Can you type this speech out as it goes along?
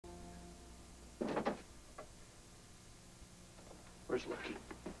Where's Lucky?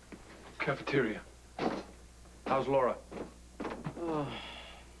 Cafeteria. How's Laura?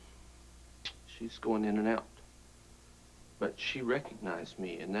 She's going in and out. But she recognized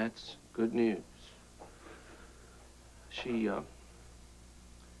me, and that's good news. She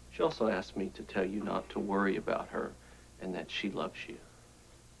also asked me to tell you not to worry about her and that she loves you.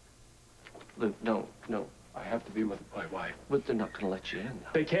 Luke, no. I have to be with my wife. But they're not going to let you in.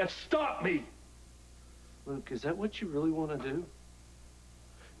 They can't stop me! Luke, is that what you really want to do?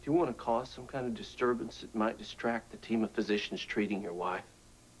 Do you want to cause some kind of disturbance that might distract the team of physicians treating your wife?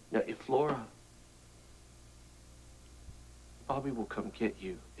 Now, if Laura... Bobby will come get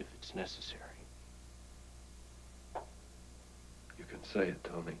you if it's necessary. You can say it,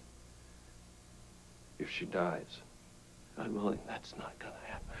 Tony. If she dies. God willing, that's not gonna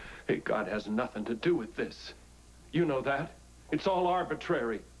happen. Hey, God has nothing to do with this. You know that. It's all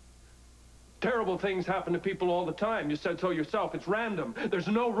arbitrary. Terrible things happen to people all the time. You said so yourself. It's random. There's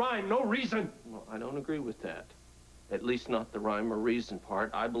no rhyme, no reason. Well, I don't agree with that. At least not the rhyme or reason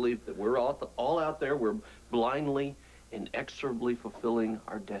part. I believe that we're all out there. We're blindly, inexorably fulfilling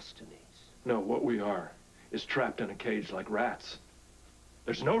our destinies. No, what we are is trapped in a cage like rats.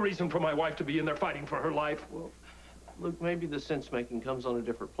 There's no reason for my wife to be in there fighting for her life. Well, look, maybe the sense-making comes on a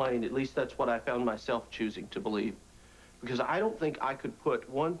different plane. At least that's what I found myself choosing to believe. Because I don't think I could put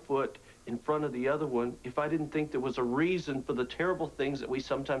one foot in front of the other one if I didn't think there was a reason for the terrible things that we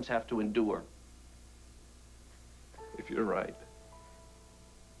sometimes have to endure. If you're right,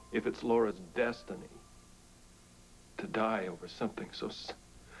 if it's Laura's destiny to die over something so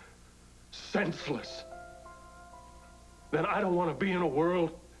senseless, then I don't want to be in a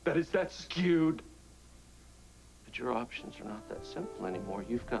world that is that skewed. But your options are not that simple anymore.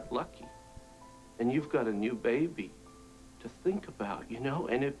 You've got Lucky, and you've got a new baby to think about, you know?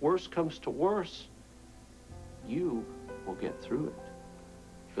 And if worse comes to worse, you will get through it.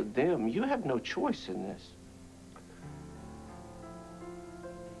 For them, you have no choice in this.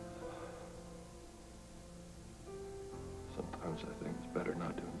 Sometimes I think it's better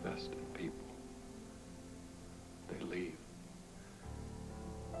not to invest in people. They leave.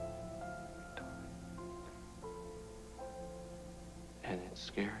 And it's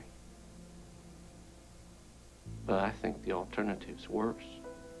scary. But I think the alternative's worse.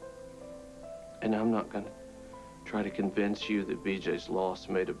 And I'm not going to try to convince you that BJ's loss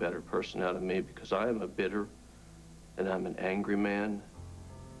made a better person out of me, because I am a bitter and I'm an angry man.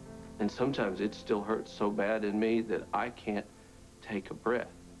 And sometimes it still hurts so bad in me that I can't take a breath.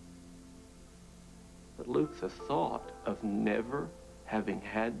 But Luke, the thought of never having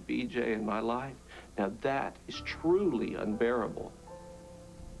had BJ in my life, now that is truly unbearable.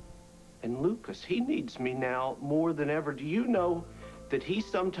 And Lucas, he needs me now more than ever. Do you know that he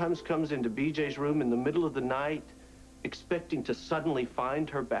sometimes comes into BJ's room in the middle of the night expecting to suddenly find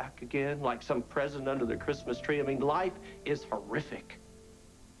her back again, like some present under the Christmas tree? I mean, life is horrific.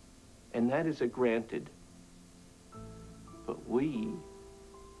 And that is a granted. But we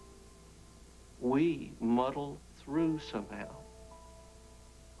muddle through somehow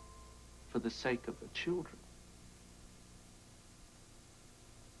for the sake of the children.